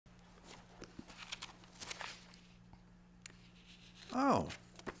Oh,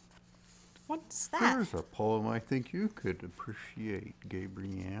 What's that? there's a poem I think you could appreciate,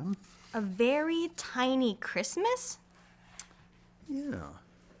 Gabrielle. A very tiny Christmas? Yeah.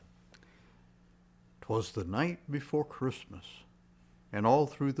 'Twas the night before Christmas, and all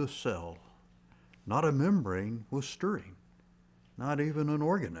through the cell, not a membrane was stirring, not even an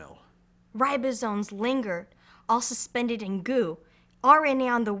organelle. Ribosomes lingered, all suspended in goo, already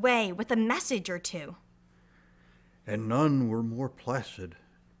on the way with a message or two. And none were more placid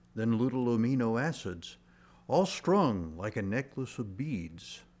than little amino acids, all strung like a necklace of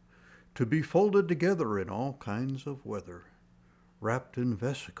beads, to be folded together in all kinds of weather, wrapped in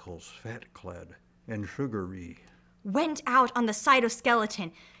vesicles, fat-clad and sugary. Went out on the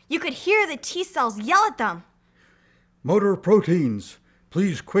cytoskeleton. You could hear the T cells yell at them. Motor proteins,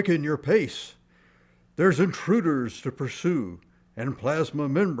 please quicken your pace. There's intruders to pursue and plasma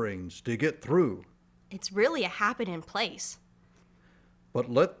membranes to get through. It's really a happening place. But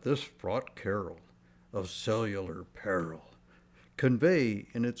let this fraught carol of cellular peril convey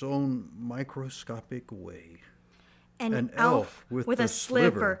in its own microscopic way. An elf with a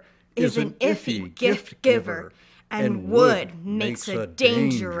sliver is an iffy gift giver, and wood makes a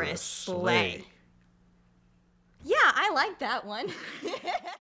dangerous sleigh. Yeah, I like that one.